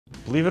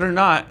Believe it or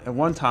not, at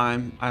one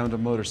time I owned a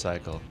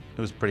motorcycle. It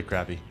was pretty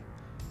crappy.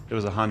 It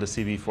was a Honda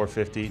CB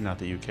 450, not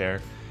that you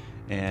care.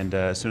 And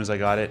as soon as I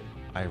got it,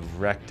 I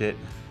wrecked it.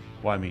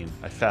 Well, I mean,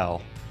 I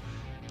fell.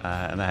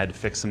 And I had to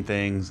fix some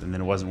things, and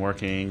then it wasn't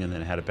working, and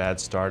then it had a bad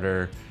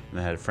starter, and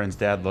I had a friend's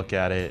dad look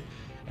at it.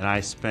 And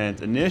I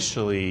spent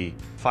initially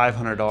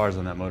 $500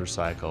 on that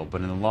motorcycle,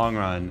 but in the long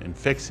run, in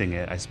fixing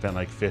it, I spent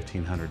like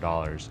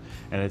 $1,500,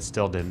 and it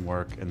still didn't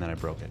work, and then I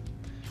broke it.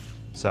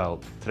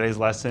 So today's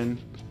lesson,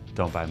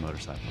 don't buy a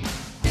motorcycle.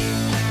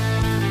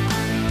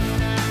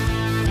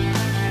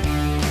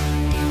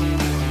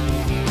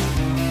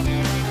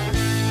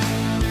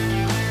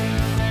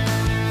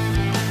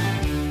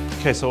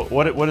 Okay, so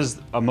what does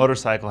a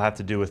motorcycle have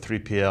to do with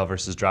 3PL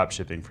versus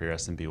dropshipping for your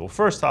SMB? Well,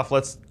 first off,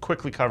 let's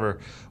quickly cover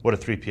what a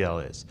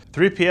 3PL is.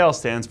 3PL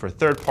stands for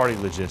third-party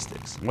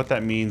logistics. And what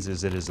that means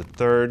is it is a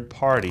third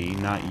party,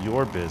 not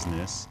your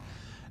business,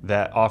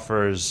 that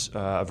offers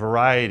a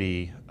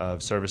variety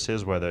of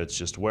services, whether it's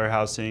just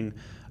warehousing,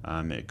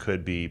 it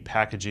could be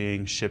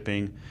packaging,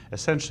 shipping.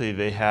 Essentially,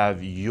 they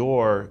have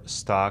your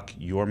stock,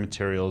 your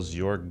materials,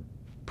 your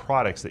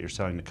products that you're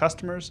selling to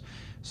customers,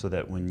 so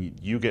that when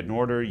you get an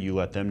order, you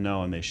let them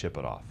know and they ship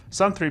it off.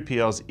 Some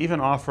 3PLs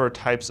even offer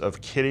types of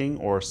kitting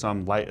or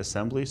some light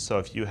assembly, so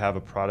if you have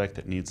a product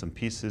that needs some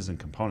pieces and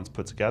components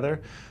put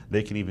together,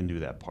 they can even do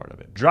that part of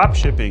it. Drop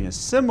shipping is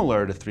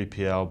similar to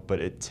 3PL,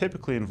 but it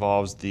typically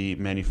involves the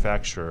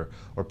manufacturer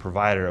or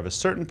provider of a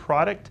certain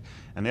product,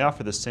 and they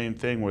offer the same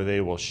thing where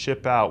they will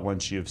ship out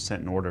once you've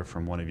sent an order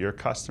from one of your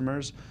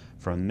customers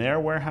from their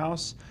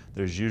warehouse.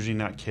 There's usually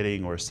not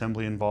kitting or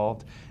assembly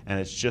involved, and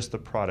it's just the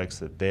products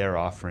that they are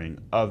offering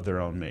of their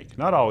own make.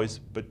 Not always,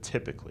 but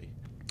typically.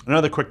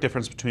 Another quick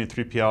difference between a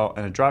 3PL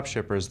and a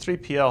dropshipper is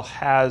 3PL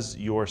has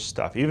your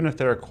stuff. Even if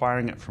they're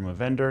acquiring it from a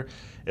vendor,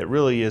 it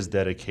really is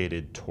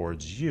dedicated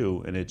towards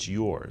you and it's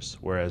yours.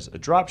 Whereas a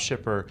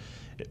dropshipper,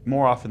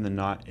 more often than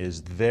not,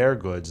 is their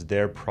goods,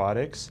 their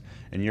products,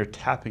 and you're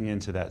tapping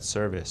into that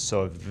service.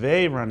 So if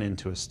they run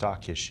into a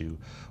stock issue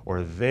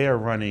or they are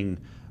running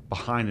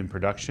behind in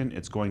production,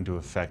 it's going to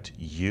affect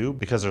you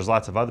because there's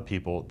lots of other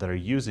people that are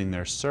using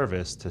their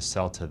service to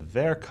sell to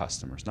their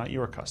customers, not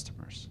your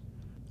customers.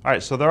 All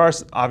right, so there are,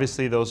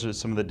 obviously, those are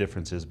some of the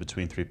differences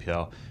between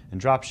 3PL and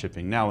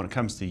dropshipping. Now, when it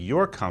comes to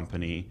your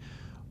company,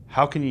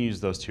 how can you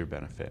use those to your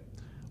benefit?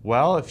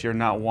 Well, if you're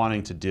not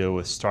wanting to deal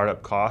with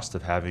startup costs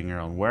of having your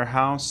own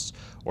warehouse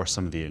or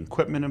some of the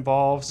equipment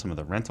involved, some of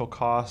the rental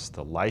costs,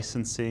 the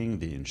licensing,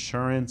 the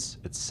insurance,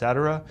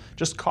 etc.,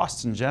 just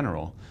costs in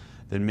general,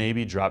 then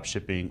maybe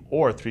dropshipping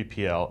or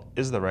 3PL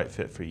is the right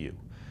fit for you.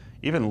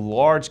 Even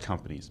large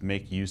companies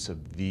make use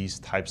of these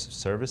types of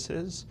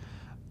services,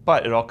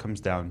 but it all comes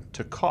down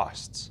to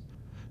costs.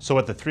 So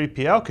what the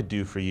 3PL could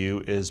do for you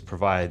is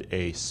provide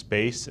a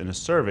space and a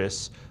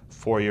service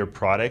for your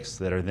products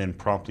that are then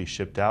promptly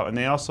shipped out, and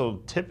they also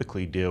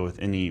typically deal with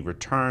any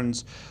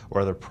returns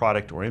or other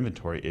product or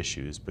inventory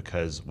issues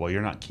because, well,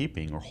 you're not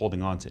keeping or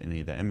holding on to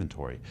any of that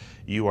inventory.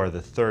 You are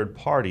the third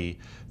party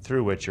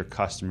through which your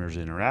customers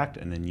interact,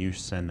 and then you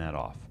send that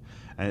off.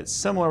 And it's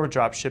similar with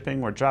drop shipping,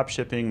 where drop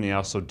shipping, they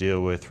also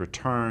deal with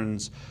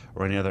returns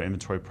or any other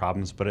inventory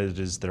problems, but it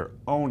is their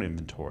own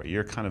inventory.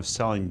 You're kind of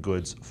selling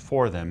goods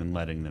for them and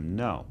letting them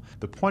know.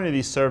 The point of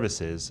these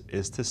services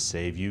is to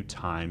save you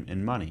time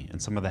and money and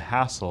some of the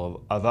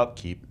hassle of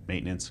upkeep,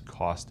 maintenance,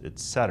 cost,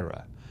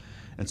 etc.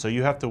 And so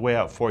you have to weigh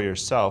out for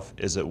yourself,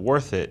 is it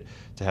worth it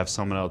to have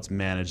someone else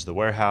manage the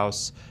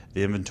warehouse,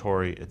 the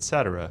inventory,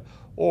 etc.,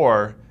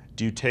 or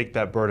do you take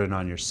that burden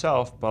on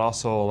yourself, but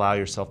also allow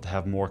yourself to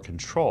have more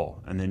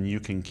control? And then you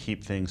can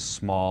keep things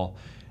small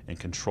and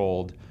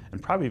controlled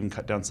and probably even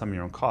cut down some of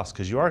your own costs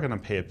because you are going to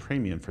pay a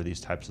premium for these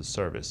types of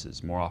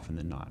services more often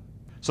than not.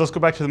 So let's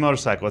go back to the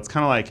motorcycle. It's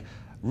kind of like,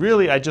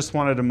 really, I just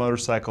wanted a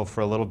motorcycle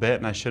for a little bit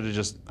and I should have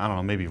just, I don't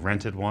know, maybe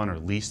rented one or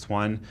leased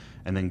one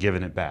and then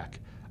given it back.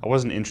 I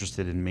wasn't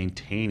interested in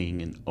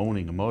maintaining and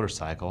owning a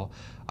motorcycle.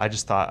 I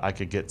just thought I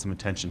could get some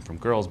attention from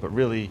girls, but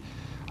really,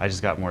 I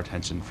just got more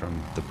attention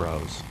from the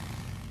bros.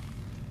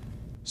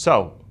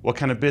 So, what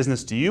kind of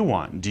business do you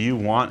want? Do you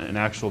want an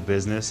actual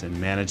business and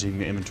managing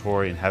the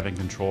inventory and having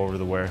control over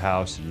the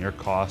warehouse and your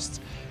costs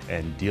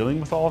and dealing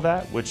with all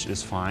that, which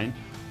is fine?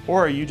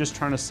 Or are you just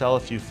trying to sell a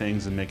few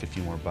things and make a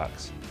few more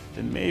bucks?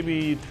 Then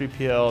maybe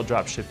 3PL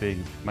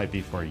dropshipping might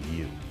be for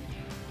you.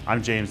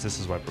 I'm James, this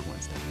is Whiteboard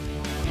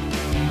Wednesday.